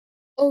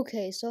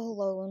Okay, so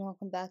hello and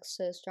welcome back.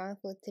 So starting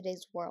off with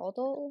today's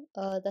Worldle.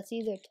 That's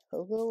either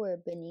Togo or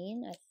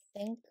Benin. I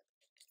think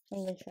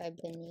I'm gonna try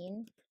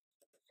Benin.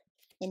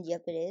 And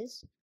yep, it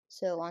is.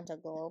 So on to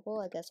Global.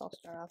 I guess I'll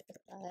start off with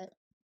that.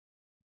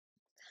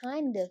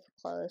 Kind of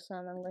close.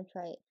 I'm gonna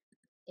try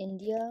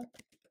India.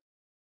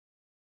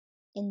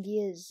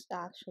 India is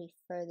actually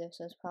further,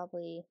 so it's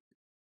probably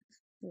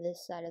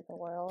this side of the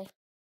world,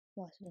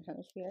 Western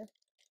Hemisphere.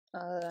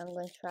 I'm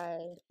gonna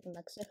try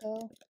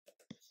Mexico.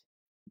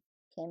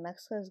 Okay,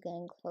 Mexico is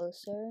getting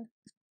closer.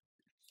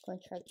 I'm gonna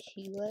try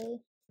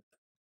Chile.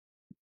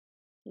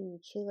 Ooh,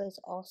 Chile is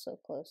also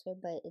closer,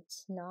 but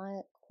it's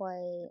not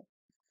quite.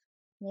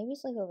 Maybe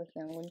it's like over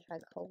here. I'm gonna try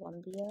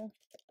Colombia.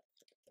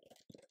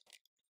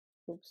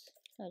 Oops,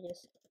 I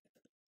just.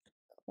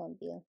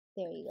 Colombia.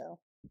 There you go.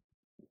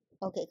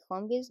 Okay,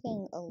 Colombia's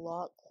getting a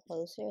lot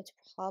closer. It's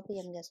probably,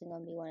 I'm guessing,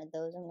 gonna be one of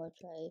those. I'm gonna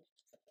try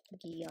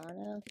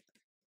Guyana.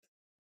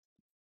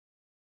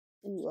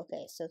 Ooh,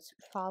 okay, so it's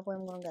probably,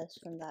 I'm gonna guess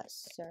from that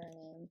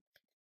surname.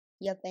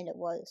 Yep, and it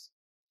was.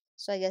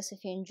 So I guess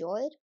if you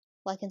enjoyed,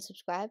 like and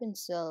subscribe, and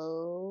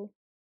so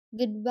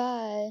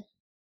goodbye.